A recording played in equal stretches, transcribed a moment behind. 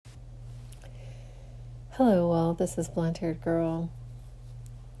Hello, well, this is Blonde-Haired Girl.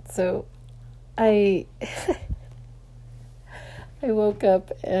 So, I I woke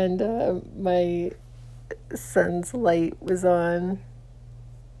up and my son's light was on.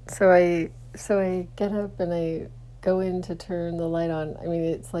 So I get up and I go in to turn the light on. I mean,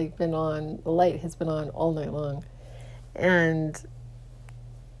 it's like been on. The light has been on all night long, and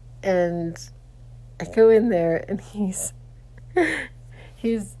and I go in there and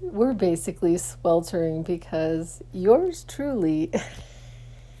we're basically sweltering because yours truly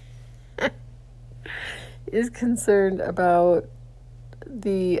is concerned about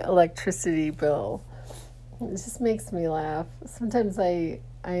the electricity bill. It just makes me laugh. Sometimes I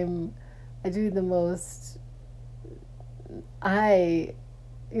do the most. Having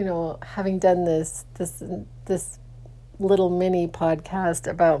done this little mini podcast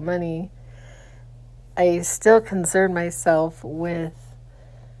about money, I still concern myself with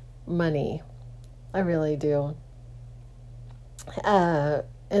money. I really do. And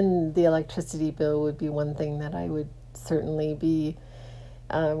the electricity bill would be one thing that I would certainly be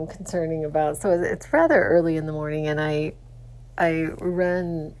concerning about. So it's rather early in the morning, and I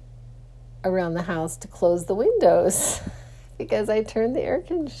run around the house to close the windows because I turned the air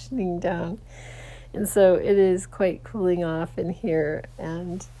conditioning down, and so it is quite cooling off in here.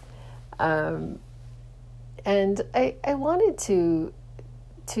 And I wanted to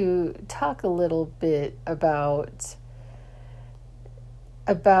talk a little bit about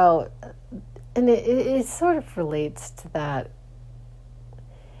and it sort of relates to that.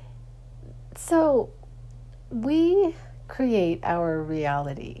 So we create our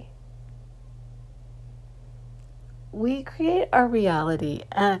reality. We create our reality,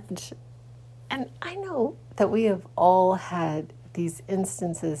 and I know that we have all had these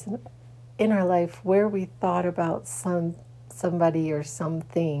instances in our life where we thought about somebody or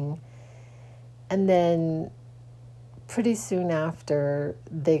something, and then pretty soon after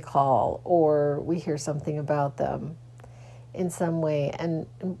they call or we hear something about them in some way. And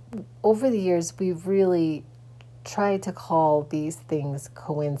over the years, we've really tried to call these things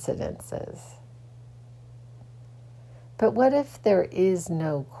coincidences. But what if there is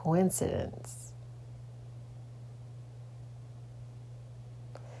no coincidence?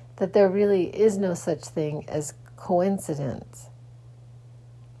 That there really is no such thing as coincidence.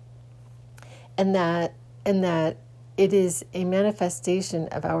 And that it is a manifestation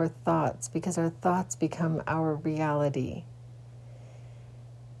of our thoughts, because our thoughts become our reality.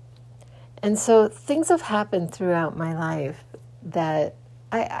 And so things have happened throughout my life that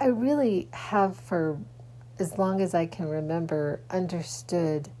I really have, for as long as I can remember,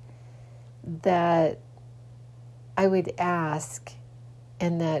 understood that I would ask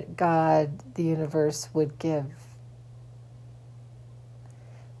and that God, the universe, would give.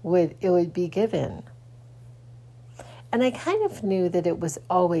 It would be given. And I kind of knew that it was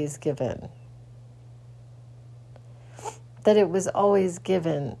always given. That it was always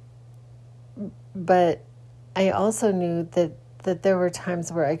given. But I also knew that there were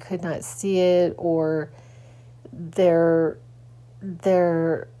times where I could not see it, or there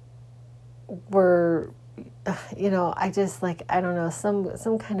were, I just I don't know,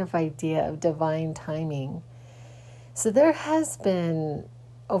 some kind of idea of divine timing. So there has been,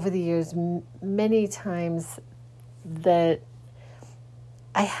 over the years, many times that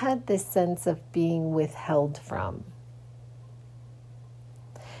I had this sense of being withheld from.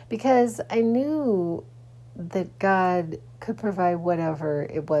 Because I knew that God could provide whatever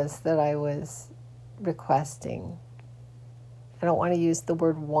it was that I was requesting. I don't want to use the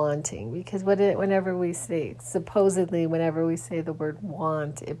word wanting, because whenever we say the word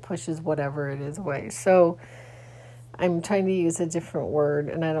want, it pushes whatever it is away. So I'm trying to use a different word,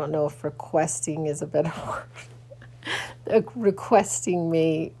 and I don't know if requesting is a better word. Requesting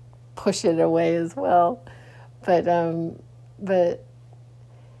may push it away as well. But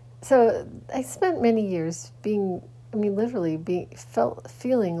so I spent many years feeling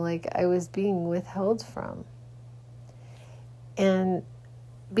like I was being withheld from. And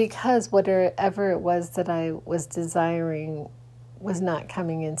because whatever it was that I was desiring was not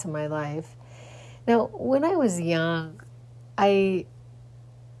coming into my life. Now, when I was young, I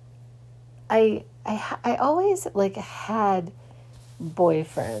always had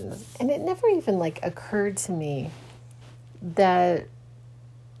boyfriends, and it never even occurred to me that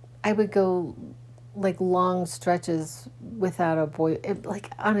I would go long stretches without a boy.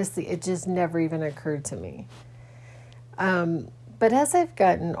 Honestly, it just never even occurred to me. But as I've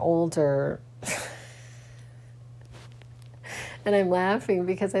gotten older, and I'm laughing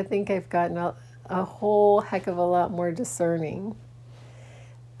because I think I've gotten a whole heck of a lot more discerning.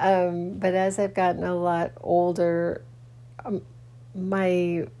 But as I've gotten a lot older, um,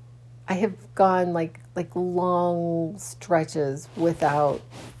 my I have gone like long stretches without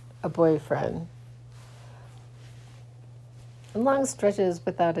a boyfriend, long stretches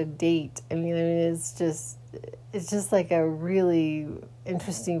without a date. I mean, it's just like a really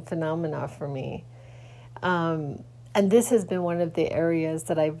interesting phenomena for me. And this has been one of the areas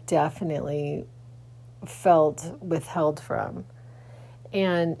that I've definitely felt withheld from,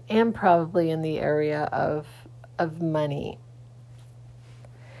 and probably in the area of money.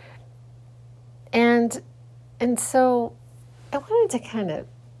 And so I wanted to kind of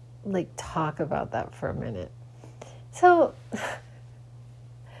like talk about that for a minute. So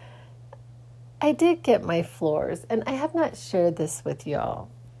I did get my floors, and I have not shared this with y'all,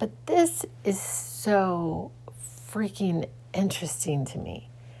 but this is so freaking interesting to me.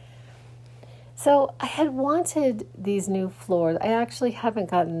 So I had wanted these new floors. I actually haven't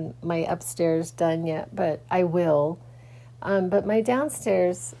gotten my upstairs done yet, but I will. But my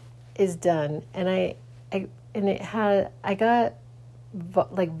downstairs is done, and I got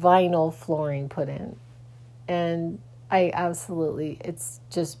like vinyl flooring put in, and it's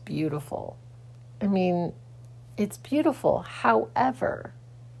just beautiful. I mean, it's beautiful. However,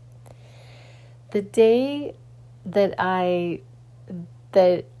 the day that I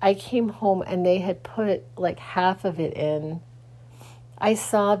came home and they had put like half of it in, I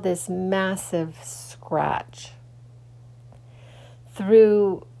saw this massive scratch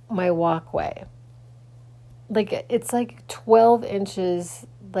through my walkway. Like it's like 12 inches,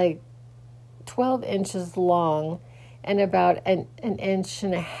 like 12 inches long, and about an inch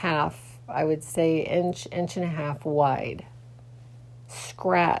and a half, I would say inch and a half wide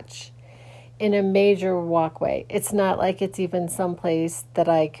scratch in a major walkway. It's not like it's even someplace that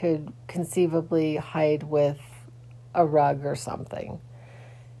I could conceivably hide with a rug or something.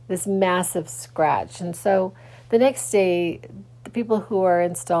 This massive scratch. And so the next day, the people who are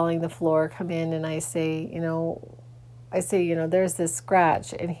installing the floor come in, and I say, there's this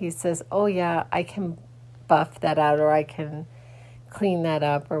scratch. And he says, oh yeah, I can buff that out, or I can clean that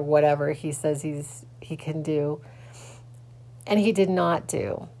up, or whatever he says he can do. And he did not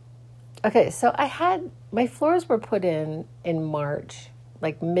do. Okay, so my floors were put in March,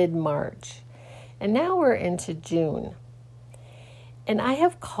 like mid-March. And now we're into June. And I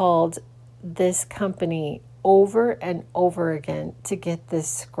have called this company over and over again to get this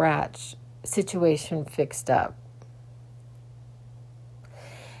scratch situation fixed up.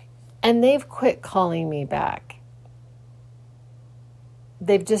 And they've quit calling me back.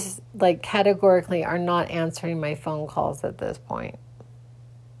 They've just like categorically are not answering my phone calls at this point.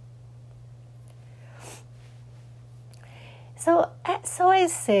 So I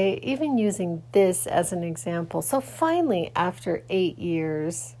say, even using this as an example, so finally after 8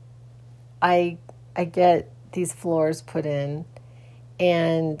 years, I get these floors put in,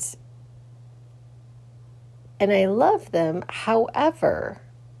 and I love them. However,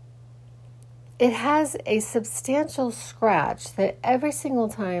 it has a substantial scratch that every single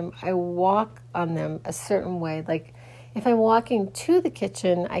time I walk on them a certain way, like if I'm walking to the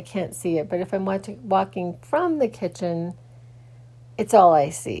kitchen, I can't see it. But if I'm walking from the kitchen, it's all I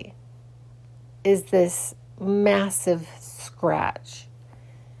see is this massive scratch.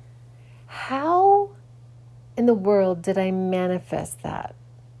 How in the world did I manifest that?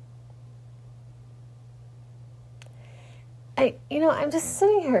 I'm just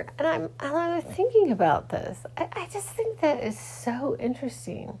sitting here and I'm thinking about this. I just think that is so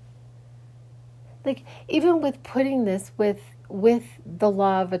interesting. Like, even with putting this with the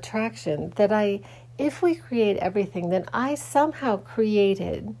law of attraction, that if we create everything, then I somehow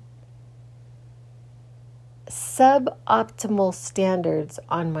created suboptimal standards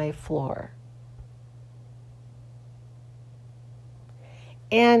on my floor.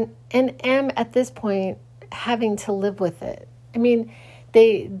 And am at this point having to live with it. I mean,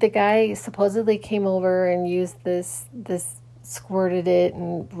 the guy supposedly came over and used this, squirted it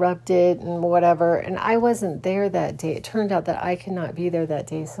and rubbed it and whatever, and I wasn't there that day. It turned out that I could not be there that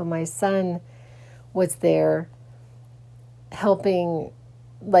day, so my son was there helping,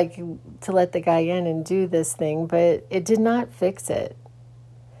 like, to let the guy in and do this thing, but it did not fix it.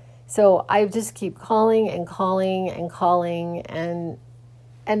 So I just keep calling and calling and calling, and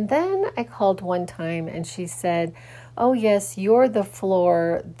then I called one time and she said, oh yes, you're the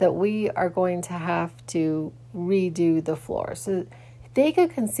floor that we are going to have to redo the floor. So they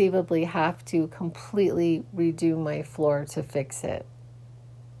could conceivably have to completely redo my floor to fix it.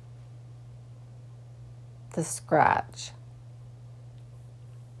 The scratch.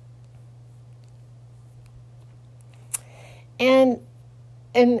 And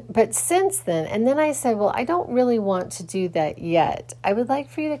but since then, and then I said, well, I don't really want to do that yet. I would like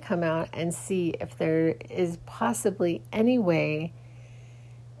for you to come out and see if there is possibly any way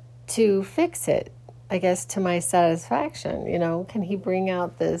to fix it, I guess, to my satisfaction. Can he bring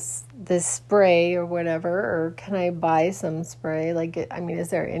out this spray or whatever, or can I buy some spray? Is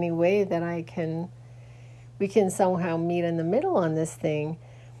there any way that we can somehow meet in the middle on this thing?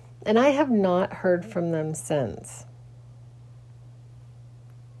 And I have not heard from them since.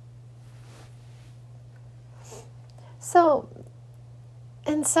 So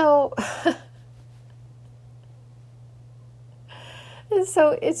and so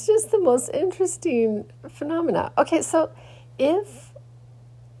it's just the most interesting phenomena. Okay, so if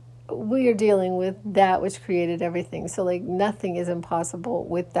we are dealing with that which created everything, so nothing is impossible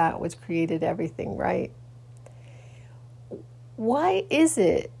with that which created everything, right? Why is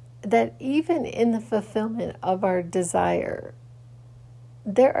it that even in the fulfillment of our desire,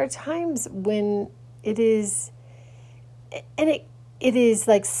 there are times when it is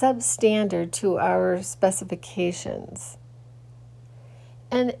substandard to our specifications?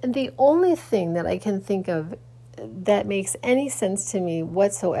 And the only thing that I can think of that makes any sense to me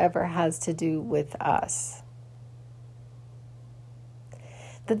whatsoever has to do with us.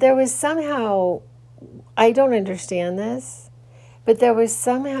 That there was somehow, I don't understand this, but there was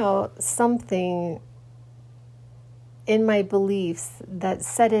somehow something in my beliefs that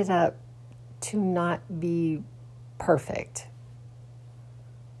set it up to not be perfect.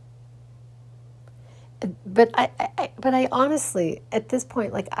 But I honestly, at this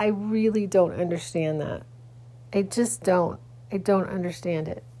point, I really don't understand that. I just don't. I don't understand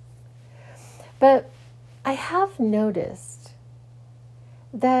it. But I have noticed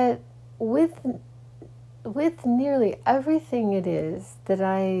that with nearly everything it is that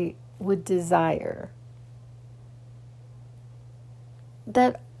I would desire,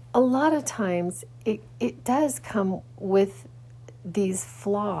 that a lot of times it does come with these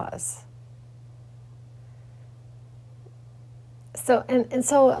flaws. So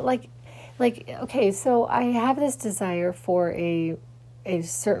okay, so I have this desire for a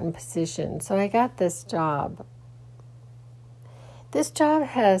certain position. So I got this job. This job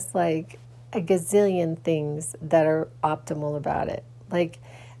has a gazillion things that are optimal about it.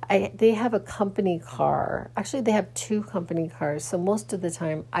 They have a company car. Actually, they have 2 company cars. So most of the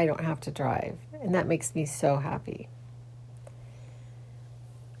time I don't have to drive, and that makes me so happy.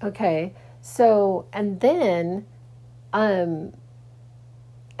 Okay. So, and then I'm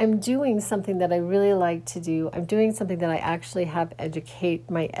doing something that I really like to do. I'm doing something that I actually have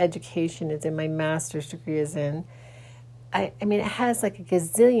my education is in, my master's degree is in. It has a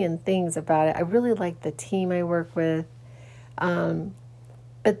gazillion things about it. I really like the team I work with.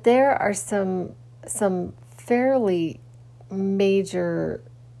 But there are some fairly major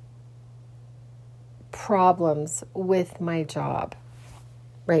problems with my job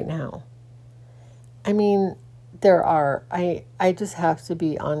right now. There are. I just have to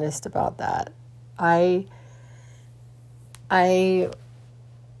be honest about that.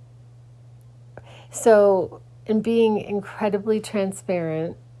 So in being incredibly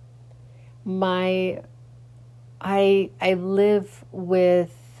transparent, I live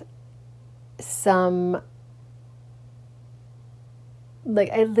with an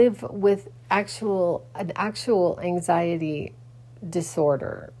actual anxiety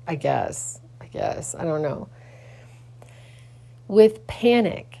disorder, I guess, I don't know. With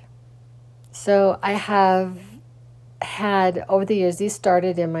panic. So I have had, over the years, these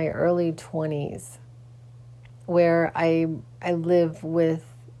started in my early 20s, where I live with,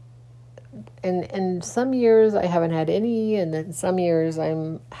 and some years I haven't had any, and then some years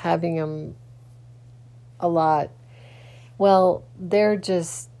I'm having them a lot. Well,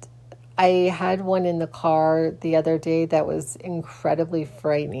 I had one in the car the other day that was incredibly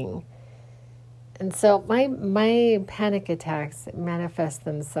frightening. And so my panic attacks manifest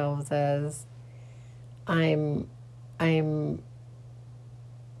themselves as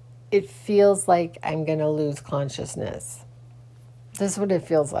it feels like I'm going to lose consciousness. This is what it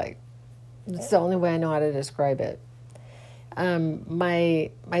feels like. It's the only way I know how to describe it.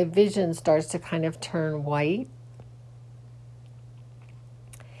 My vision starts to kind of turn white.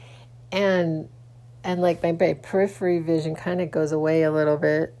 And my periphery vision kind of goes away a little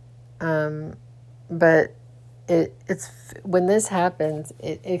bit. But it's when this happens,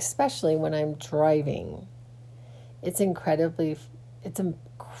 especially when I'm driving, it's incredibly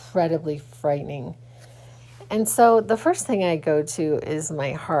frightening. And so the first thing I go to is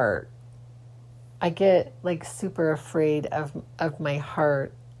my heart. I get super afraid of my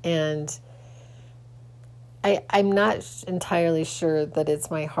heart, and I'm not entirely sure that it's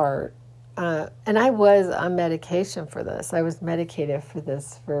my heart. And I was on medication for this. I was medicated for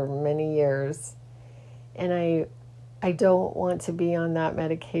this for many years. And I don't want to be on that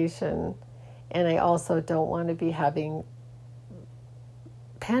medication. And I also don't want to be having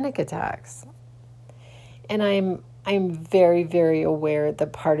panic attacks. And I'm very, very aware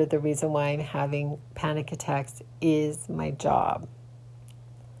that part of the reason why I'm having panic attacks is my job.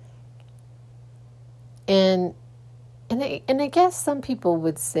 And I guess some people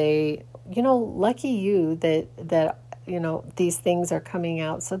would say, lucky you that these things are coming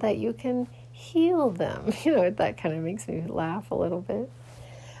out so that you can heal them. That kind of makes me laugh a little bit.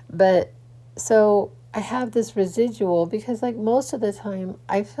 But so I have this residual because like most of the time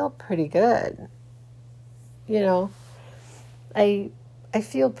I feel pretty good. I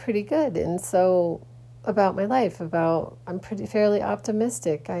feel pretty good, and so about my life, I'm pretty fairly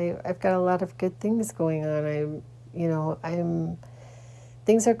optimistic. I've got a lot of good things going on.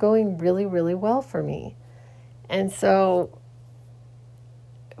 Things are going really, really well for me. And so,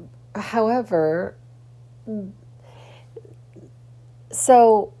 however,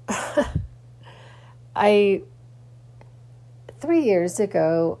 I 3 years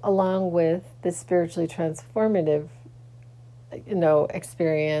ago, along with the spiritually transformative,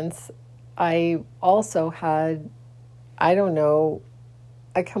 experience, I also had, a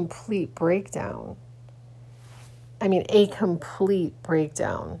complete breakdown. I mean, a complete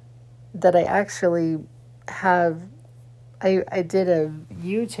breakdown that I actually have. I did a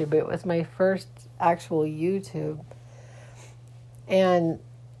YouTube. It was my first actual YouTube. And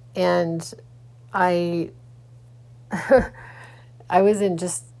I I was in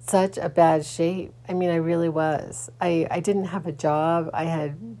just such a bad shape. I mean, I really was. I didn't have a job. I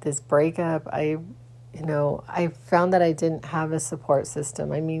had this breakup. I found that I didn't have a support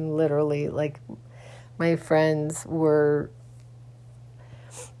system. I mean, literally, like, my friends were,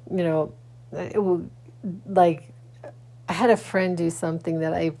 like, I had a friend do something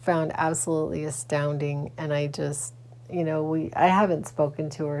that I found absolutely astounding, and I just, I haven't spoken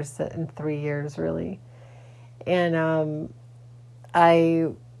to her in 3 years, really. And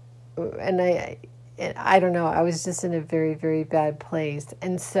I don't know, I was just in a very, very bad place.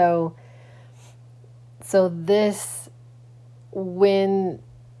 And so this, and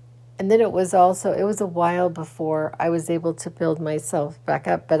then it was a while before I was able to build myself back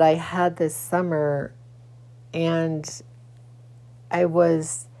up, but I had this summer, and I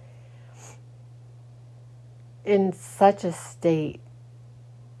was in such a state.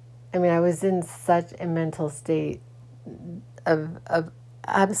 I mean, I was in such a mental state of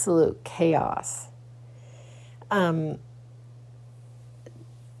absolute chaos.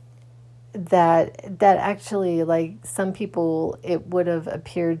 That actually, like, some people, it would have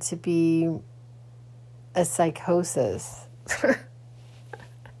appeared to be a psychosis.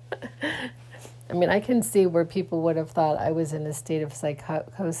 I mean, I can see where people would have thought I was in a state of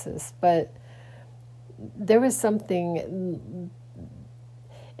psychosis, but there was something,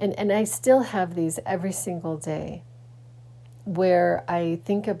 and I still have these every single day, where I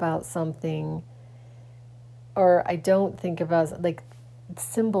think about something, or I don't think about, like,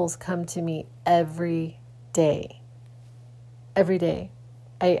 symbols come to me every day. Every day.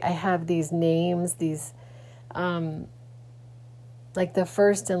 I have these names, these, like the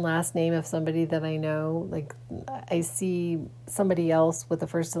first and last name of somebody that I know. Like, I see somebody else with the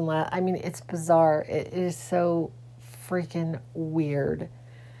first and last. I mean, it's bizarre. It is so freaking weird.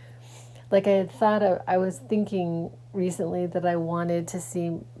 Like, I was thinking recently that I wanted to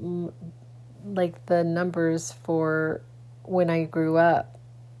see, like, the numbers for when I grew up.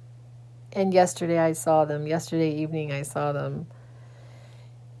 And yesterday evening I saw them.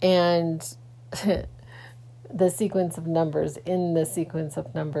 And the sequence of numbers, and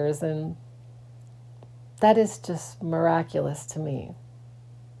that is just miraculous to me.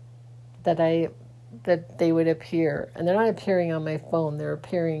 That they would appear. And they're not appearing on my phone, they're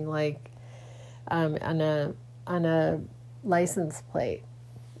appearing like on a license plate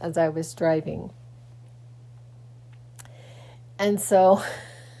as I was driving. And so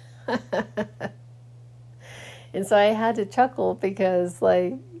I had to chuckle because,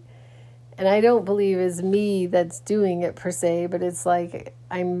 like, and I don't believe it's me that's doing it per se, but it's like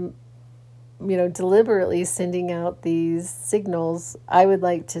I'm, deliberately sending out these signals. I would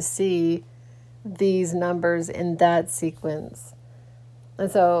like to see these numbers in that sequence.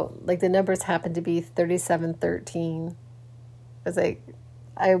 And so, like, the numbers happen to be 3713. It's like,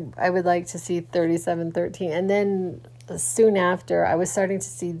 I would like to see 3713. And then soon after, I was starting to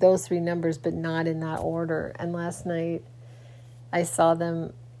see those three numbers, but not in that order. And last night, I saw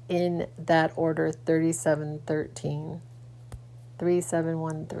them in that order, 3713,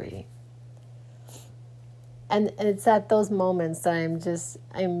 3713. And it's at those moments that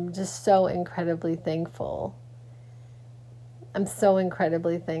I'm just so incredibly thankful. I'm so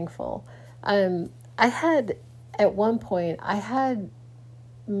incredibly thankful. At one point, I had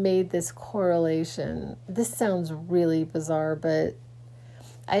made this correlation. This sounds really bizarre, but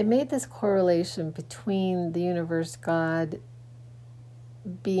I made this correlation between the universe, God,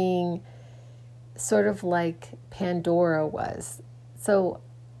 being sort of like Pandora was. So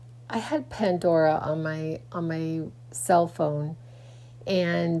I had Pandora on my cell phone,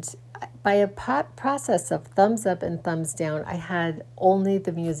 and by a process of thumbs up and thumbs down, I had only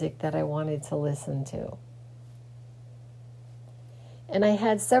the music that I wanted to listen to. And I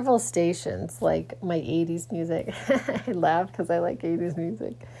had several stations, like my 80s music. I laugh because I like 80s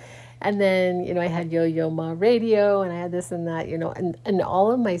music. And then, I had Yo-Yo Ma Radio, and I had this and that, and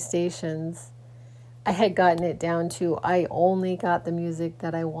all of my stations, I had gotten it down to I only got the music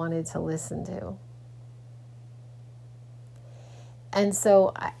that I wanted to listen to. And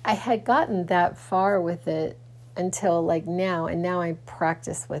so I had gotten that far with it until like now, and now I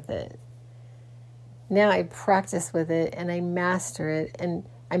practice with it. Now I practice with it and I master it, and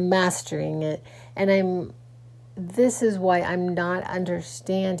I'm mastering it. And this is why I'm not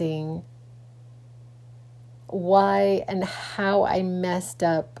understanding why and how I messed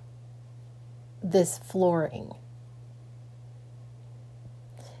up this flooring.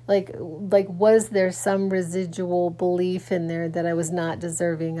 Like was there some residual belief in there that I was not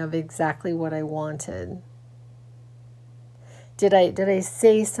deserving of exactly what I wanted? Did I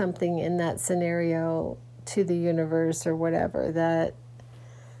say something in that scenario to the universe or whatever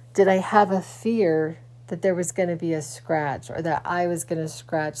did I have a fear that there was going to be a scratch, or that I was going to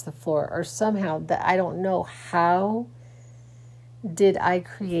scratch the floor, or somehow that I don't know how did I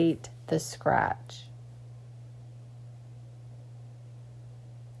create the scratch?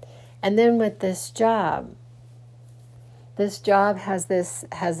 And then with this job has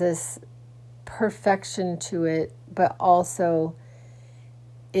this perfection to it, but also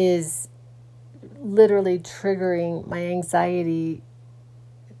is literally triggering my anxiety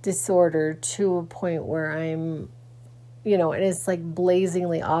disorder to a point where I'm, and it's like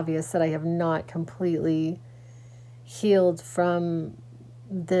blazingly obvious that I have not completely healed from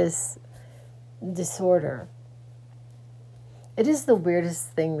this disorder. It is the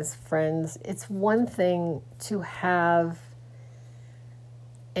weirdest things, friends. It's one thing to have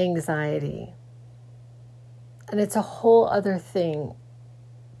anxiety, and it's a whole other thing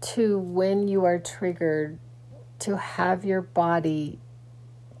to, when you are triggered, to have your body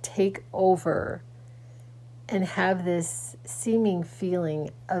take over and have this seeming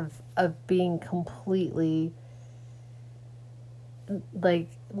feeling of being completely, like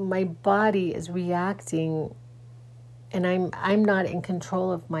my body is reacting and I'm not in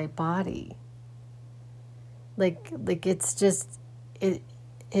control of my body. Like it's just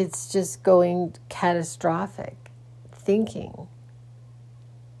going catastrophic thinking.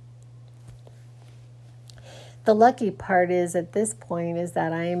 The lucky part is at this point is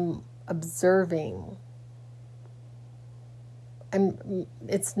that I'm observing.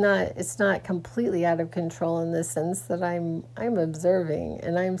 It's not completely out of control in the sense that I'm observing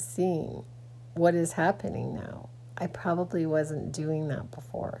and I'm seeing what is happening now. I probably wasn't doing that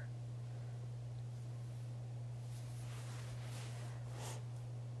before.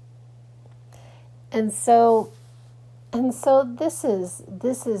 And so this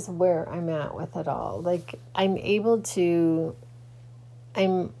is where I'm at with it all. Like I'm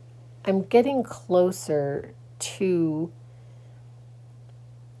getting closer to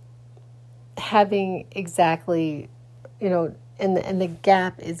having exactly, and the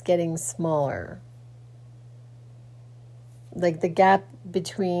gap is getting smaller. Like the gap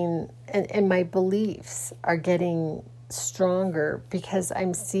between, and my beliefs are getting stronger because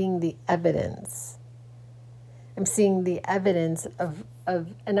I'm seeing the evidence. I'm seeing the evidence of,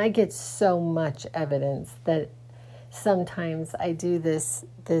 and I get so much evidence that sometimes I do this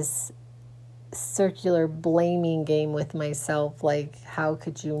circular blaming game with myself, like, how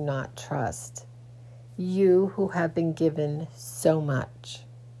could you not trust? You who have been given so much.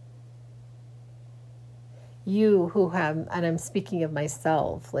 You who have, and I'm speaking of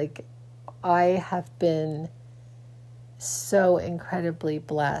myself, like, I have been so incredibly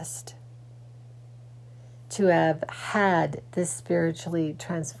blessed to have had this spiritually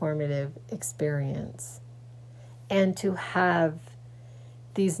transformative experience and to have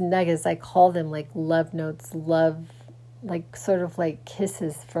these nuggets, I call them like love notes, like sort of like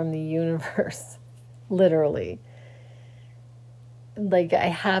kisses from the universe, literally. like I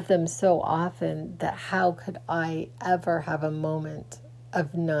have them so often that how could I ever have a moment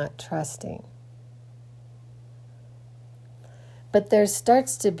of not trusting? But there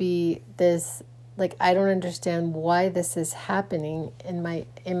starts to be this, like, I don't understand why this is happening in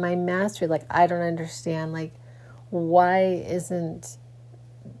my mastery. Like, I don't understand, like, why isn't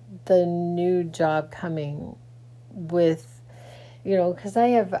the new job coming with, because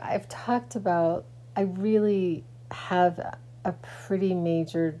I've talked about, I really have a pretty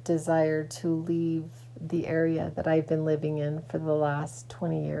major desire to leave the area that I've been living in for the last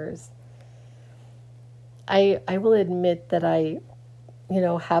 20 years. I will admit that I,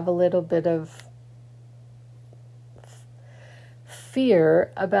 have a little bit of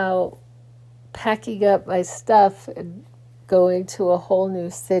fear about packing up my stuff and going to a whole new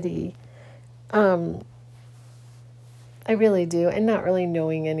city. I really do. And not really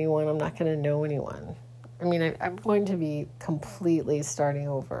knowing anyone. I'm not going to know anyone. I mean, I'm going to be completely starting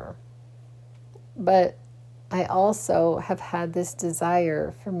over. But I also have had this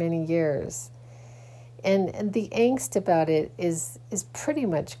desire for many years. And the angst about it is pretty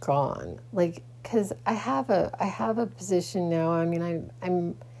much gone. Like, because I have a position now. I mean,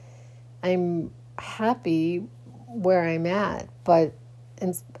 I'm happy where I'm at, but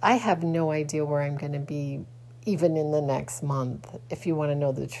I have no idea where I'm going to be even in the next month, if you want to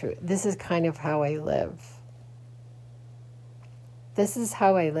know the truth. This is kind of how I live. This is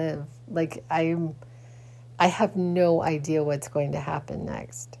how I live. Like, I have no idea what's going to happen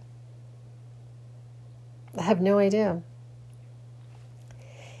next. I have no idea.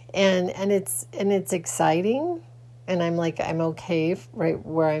 And it's exciting, and I'm like, I'm okay right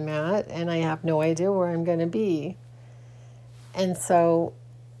where I'm at, and I have no idea where I'm going to be. And so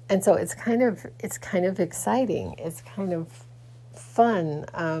it's kind of exciting. It's kind of fun.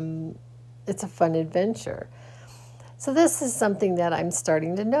 It's a fun adventure. So this is something that I'm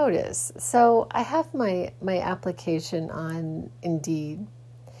starting to notice. So I have my application on Indeed,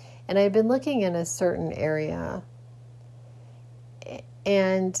 and I've been looking in a certain area,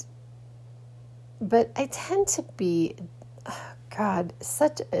 but I tend to be,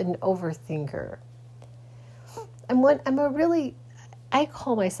 such an overthinker. I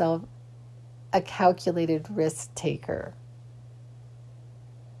call myself a calculated risk taker.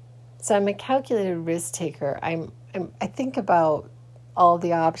 So I'm a calculated risk taker. I think about all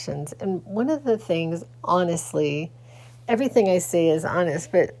the options. And one of the things, honestly, everything I say is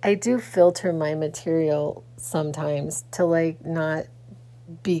honest, but I do filter my material sometimes to, like, not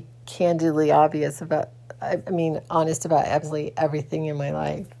be candidly honest about absolutely everything in my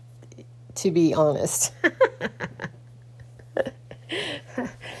life, to be honest.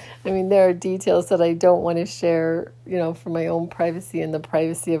 I mean, there are details that I don't want to share, for my own privacy and the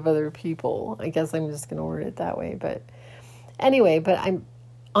privacy of other people. I guess I'm just going to word it that way. But anyway,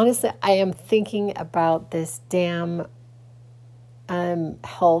 I am thinking about this damn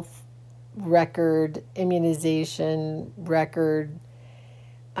health record, immunization record,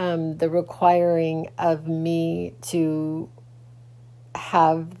 the requiring of me to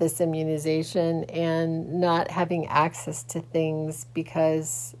have this immunization and not having access to things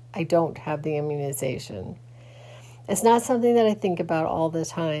because I don't have the immunization. It's not something that I think about all the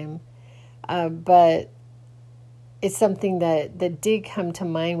time, but it's something that did come to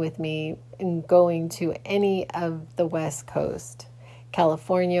mind with me in going to any of the West Coast,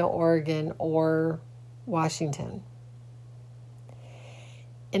 California, Oregon, or Washington.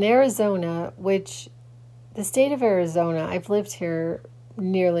 In Arizona, which the state of Arizona, I've lived here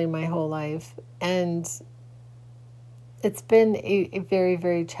nearly my whole life, and it's been a very,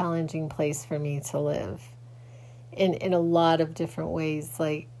 very challenging place for me to live in a lot of different ways.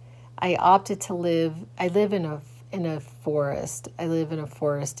 Like, I live in a forest. I live in a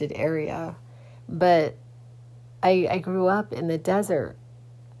forested area, but I grew up in the desert.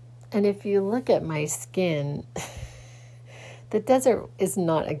 And if you look at my skin, the desert is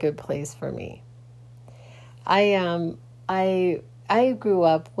not a good place for me. I grew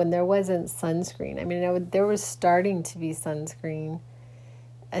up when there wasn't sunscreen. I mean, there was starting to be sunscreen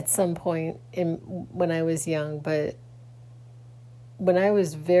at some point when I was young, but when I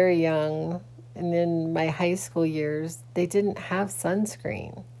was very young and in my high school years, they didn't have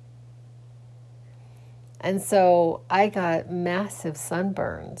sunscreen. And so I got massive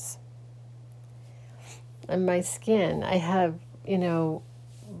sunburns. And my skin, I have,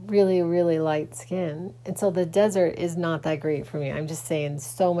 really, really light skin. And so the desert is not that great for me. I'm just saying,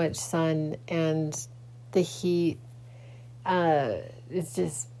 so much sun and the heat, it's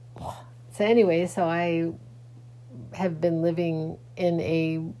just... So anyway, so I have been living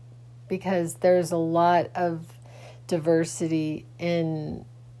because there's a lot of diversity in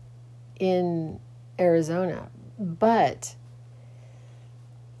Arizona, but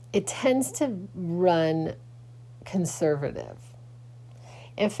it tends to run conservative.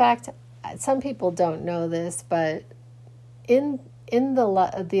 In fact, some people don't know this, but in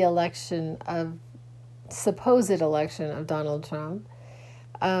the election of supposed election of Donald Trump,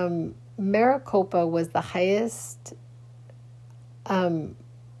 Maricopa was the highest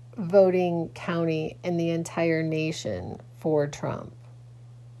voting county in the entire nation for Trump.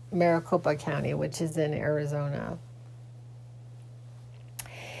 Maricopa County, which is in Arizona.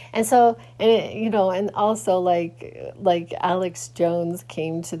 And so, and also like Alex Jones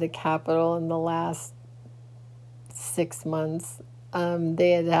came to the Capitol in the last 6 months.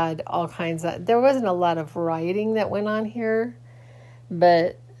 They had all kinds of, there wasn't a lot of rioting that went on here,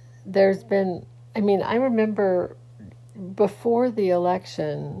 but there's been, I remember before the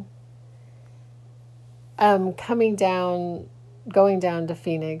election, going down to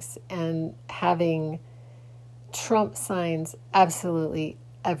Phoenix and having Trump signs absolutely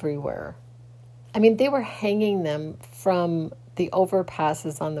everywhere. They were hanging them from the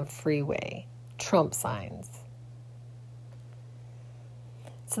overpasses on the freeway, Trump signs.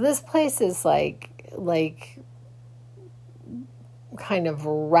 So this place is like kind of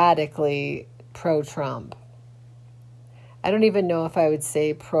radically pro-Trump. I don't even know if I would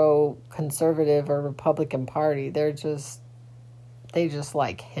say pro-conservative or Republican Party. They just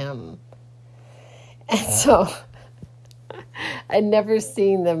like him. And so I'd never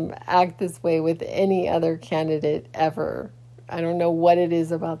seen them act this way with any other candidate ever. I don't know what it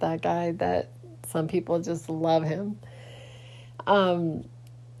is about that guy that some people just love him.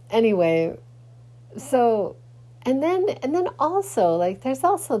 Anyway, so, and then also, there's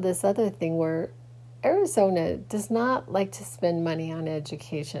also this other thing where Arizona does not like to spend money on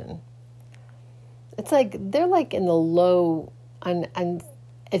education. It's they're in the low on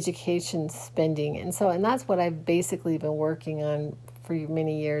education spending. And that's what I've basically been working on for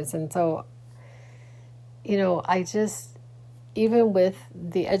many years. And so, I just, even with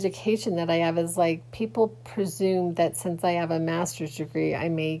the education that I have, is people presume that since I have a master's degree, I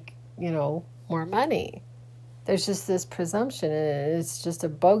make, more money. There's just this presumption, and it's just a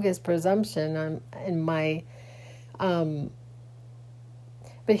bogus presumption in my, but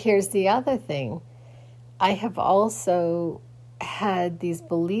here's the other thing. I have also had these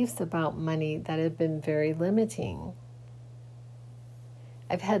beliefs about money that have been very limiting.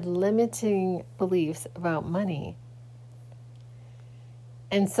 I've had limiting beliefs about money.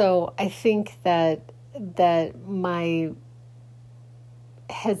 And so I think that my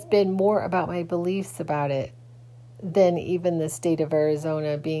has been more about my beliefs about it than even the state of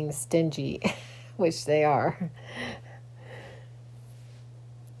Arizona being stingy, which they are.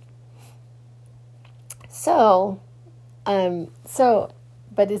 So,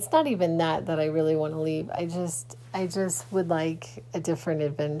 but it's not even that I really want to leave. I just would like a different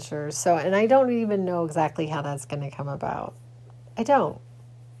adventure. So, and I don't even know exactly how that's going to come about. I don't,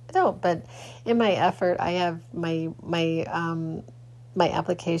 but in my effort, I have my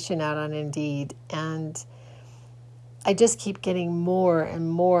application out on Indeed, and I just keep getting more and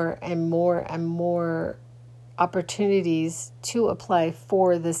more and more and more opportunities to apply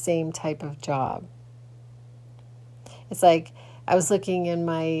for the same type of job. It's I was looking in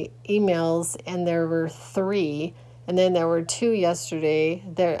my emails and there were 3, and then there were 2 yesterday.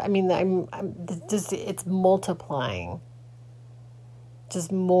 It's multiplying.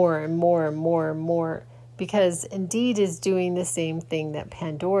 Just more and more and more and more, because Indeed is doing the same thing that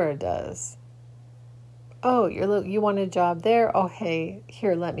Pandora does. Oh, you want a job there? Oh, hey,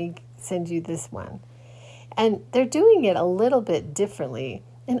 here, let me send you this one. And they're doing it a little bit differently.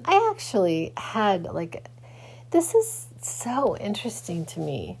 And I actually had this is so interesting to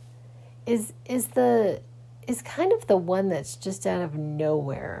me. Is kind of the one that's just out of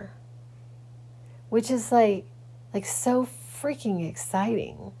nowhere, which is so freaking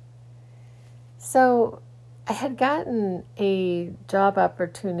exciting. So I had gotten a job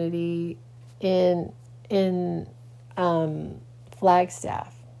opportunity in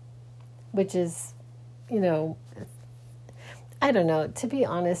Flagstaff, which is, I don't know. To be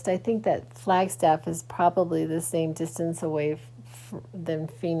honest, I think that Flagstaff is probably the same distance away than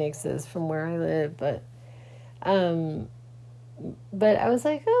Phoenix is from where I live. But I was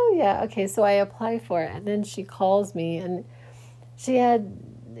like, oh yeah, okay. So I apply for it, and then she calls me, and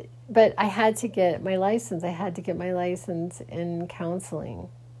but I had to get my license. I had to get my license in counseling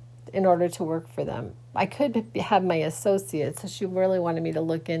in order to work for them. I could have my associate, so she really wanted me to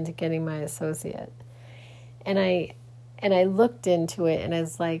look into getting my associate. And I And I looked into it and I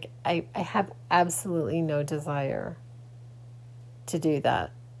was like, I have absolutely no desire to do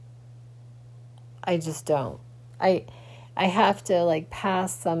that. I just don't. I have to like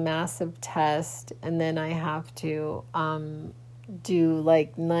pass some massive test, and then I have to do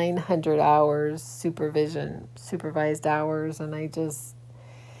like 900 hours supervised hours, and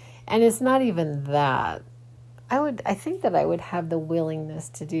and it's not even that. I think that I would have the willingness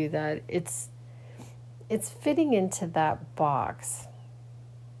to do that. It's fitting into that box.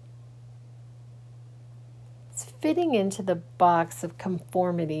 It's fitting into the box of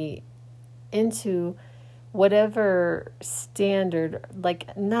conformity, into whatever standard,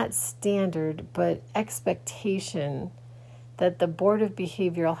 like not standard, but expectation that the Board of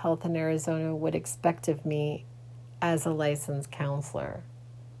Behavioral Health in Arizona would expect of me as a licensed counselor.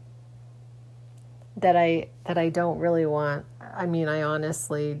 That I don't really want, I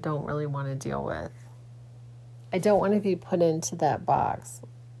honestly don't really want to deal with. I don't want to be put into that box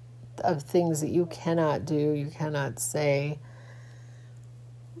of things that you cannot do, you cannot say.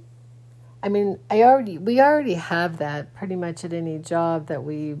 We already have that pretty much at any job that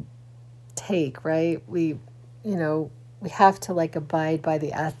we take, right? We have to like abide by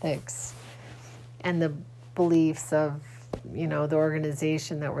the ethics and the beliefs of, the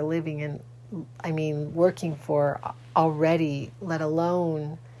organization that we're living in. Working for already, let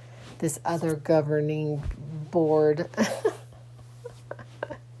alone this other governing board.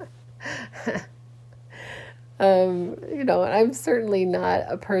 I'm certainly not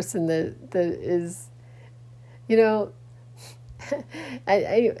a person that is,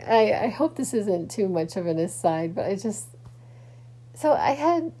 I hope this isn't too much of an aside, but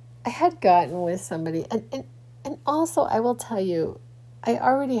I had gotten with somebody, and also I will tell you, I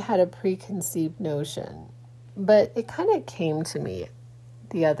already had a preconceived notion, but it kind of came to me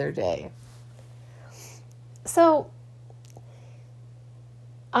the other day. So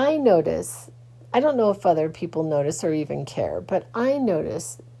I notice, I don't know if other people notice or even care, but I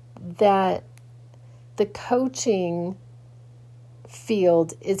notice that the coaching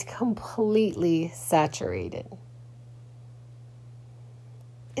field is completely saturated.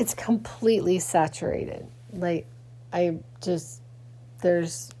 It's completely saturated.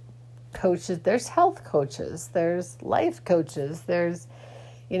 There's coaches, there's health coaches, there's life coaches, there's,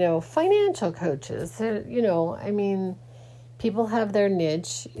 financial coaches. People have their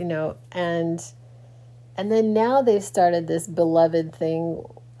niche, and then now they've started this beloved thing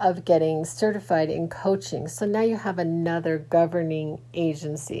of getting certified in coaching. So now you have another governing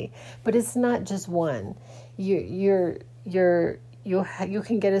agency, but it's not just one. You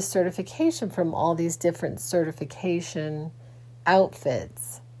can get a certification from all these different certification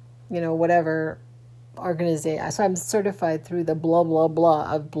outfits, whatever organization. So I'm certified through the blah, blah,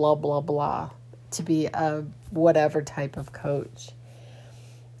 blah of blah, blah, blah to be a whatever type of coach.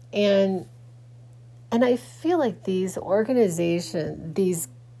 And I feel like these organizations,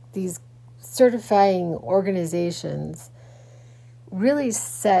 these certifying organizations really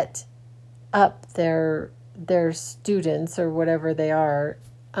set up their students or whatever they are.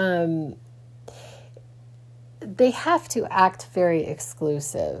 They have to act very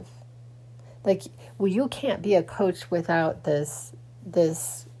exclusive. Like, well, you can't be a coach without this,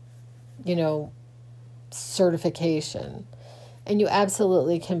 certification. And you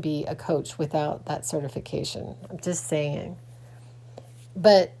absolutely can be a coach without that certification. I'm just saying.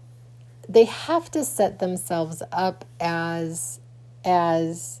 But they have to set themselves up as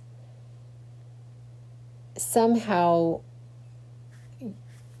somehow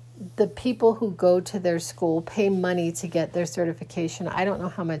the people who go to their school pay money to get their certification. I don't know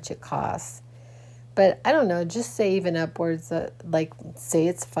how much it costs, but I don't know, just say even upwards of, say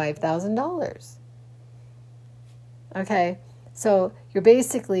it's $5,000. Okay, so you're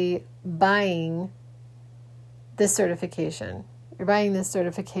basically buying this certification. You're buying this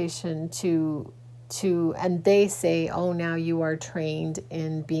certification to and they say, oh, now you are trained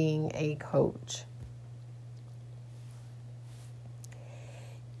in being a coach.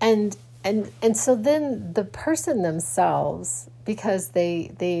 And so then the person themselves, because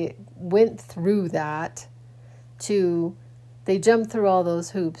they went through that, they jumped through all those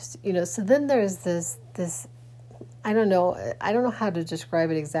hoops, so then there's this I don't know how to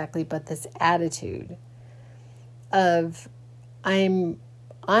describe it exactly, but this attitude of I'm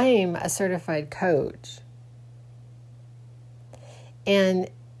a certified coach. And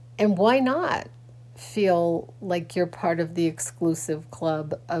why not feel like you're part of the exclusive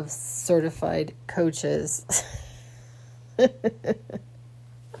club of certified coaches?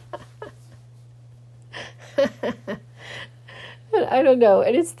 I don't know.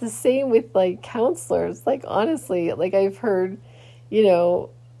 And it's the same with like counselors. Like honestly, like I've heard, you know,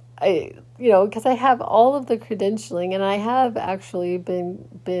 because I have all of the credentialing and I have actually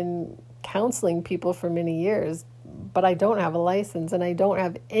been counseling people for many years, but I don't have a license and I don't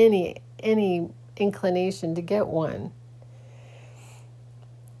have any inclination to get one.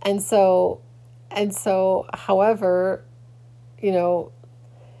 And so however, you know,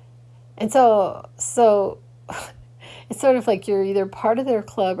 and so it's sort of like you're either part of their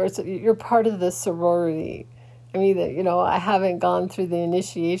club or you're part of the sorority. I mean, you know, I haven't gone through the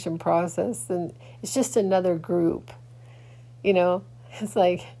initiation process, and it's just another group. You know, it's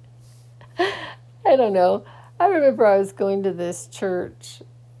like, I don't know. I remember I was going to this church.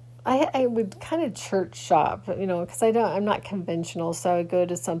 I would kind of church shop, you know, because I'm not conventional, so I would go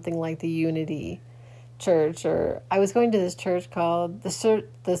to something like the Unity Church, or I was going to this church called a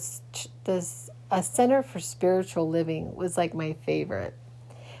Center for Spiritual Living was like my favorite.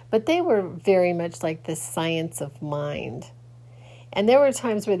 But they were very much like the science of mind. And there were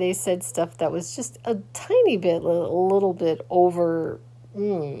times where they said stuff that was just a tiny bit, a little bit over,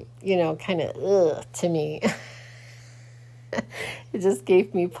 you know, kind of to me. It just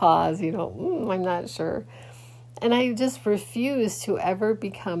gave me pause, you know, I'm not sure. And I just refuse to ever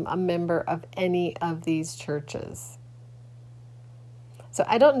become a member of any of these churches. So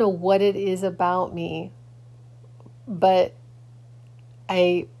I don't know what it is about me, but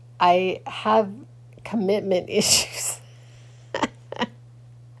I have commitment issues.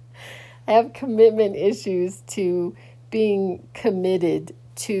 I have commitment issues to being committed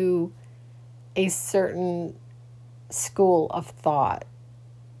to a certain school of thought.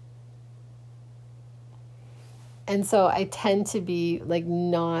 And so I tend to be like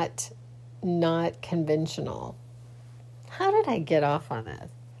not conventional. How did I get off on this?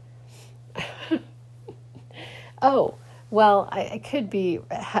 Oh, well, I could be.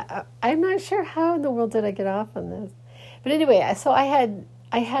 I'm not sure how in the world did I get off on this. But anyway, so I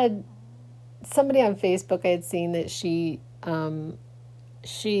had somebody on Facebook I had seen that she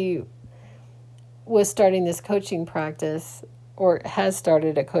was starting this coaching practice, or has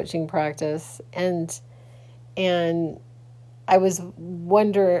started a coaching practice, and I was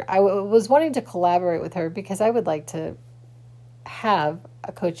wanting to collaborate with her because I would like to have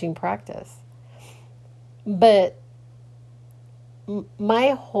a coaching practice. But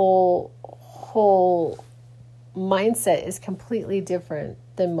my whole mindset is completely different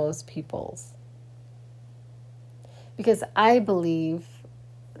than most people's. Because I believe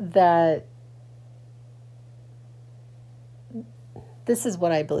that this is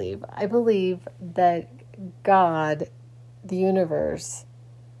what I believe. I believe that God, the universe,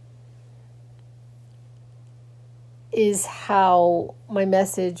 is how my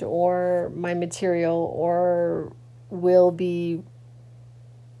message or my material or will be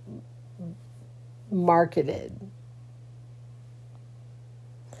marketed.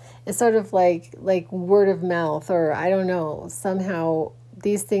 It's sort of like word of mouth, or I don't know, somehow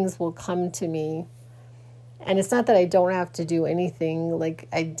these things will come to me. And it's not that I don't have to do anything, like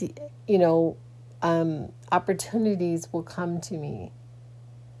opportunities will come to me.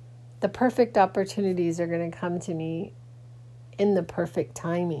 The perfect opportunities are going to come to me in the perfect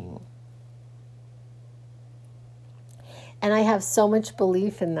timing. And I have so much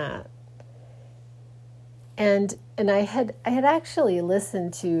belief in that. And I had actually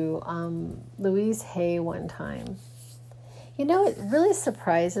listened to Louise Hay one time. You know, it really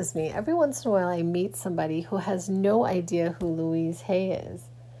surprises me. Every once in a while I meet somebody who has no idea who Louise Hay is.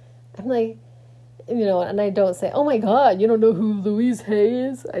 I'm like, you know, and I don't say, oh my God, you don't know who Louise Hay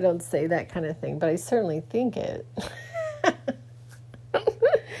is? I don't say that kind of thing, but I certainly think it.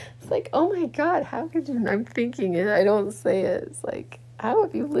 It's like, oh my God, how could you? I'm thinking it. I don't say it. It's like, how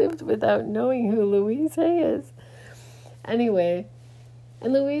have you lived without knowing who Louise Hay is? Anyway,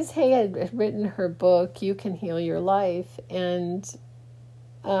 and Louise Hay had written her book, You Can Heal Your Life, and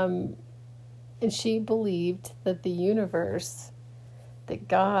she believed that the universe, that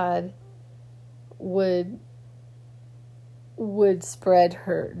God would spread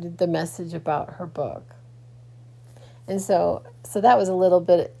the message about her book. And so that was a little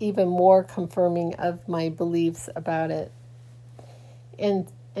bit even more confirming of my beliefs about it.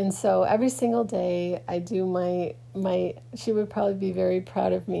 And so every single day I do my she would probably be very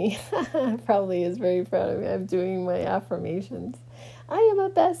proud of me. Probably is very proud of me. I'm doing my affirmations. I am a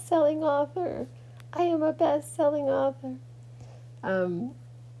best-selling author. I am a best-selling author.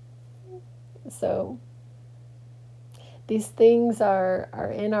 So these things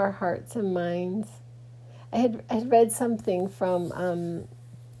are in our hearts and minds. I had read something from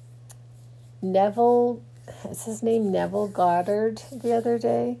Neville is his name Neville Goddard the other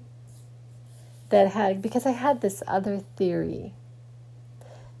day, because I had this other theory.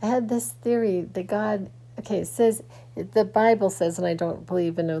 I had this theory that God, it says, the Bible says, and I don't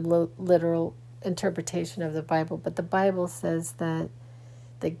believe in a literal interpretation of the Bible, but the Bible says that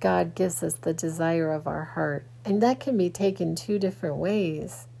God gives us the desire of our heart. And that can be taken two different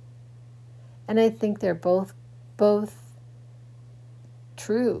ways. And I think they're both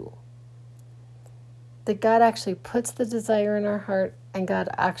true. That God actually puts the desire in our heart, and God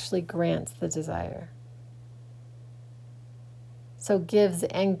actually grants the desire. So gives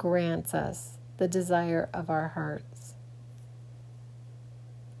and grants us the desire of our hearts.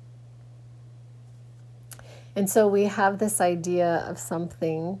 And so we have this idea of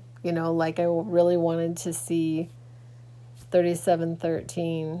something, like I really wanted to see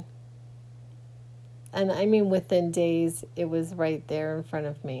 3713. And I mean, within days, it was right there in front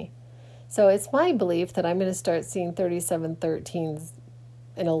of me. So it's my belief that I'm going to start seeing 3713s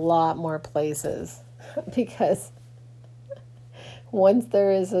in a lot more places, because once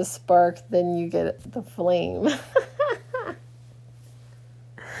there is a spark, then you get the flame.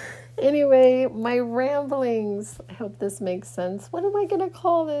 Anyway, my ramblings. I hope this makes sense. What am I going to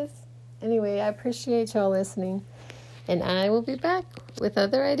call this? Anyway, I appreciate y'all listening, and I will be back with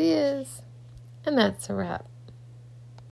other ideas. And that's a wrap.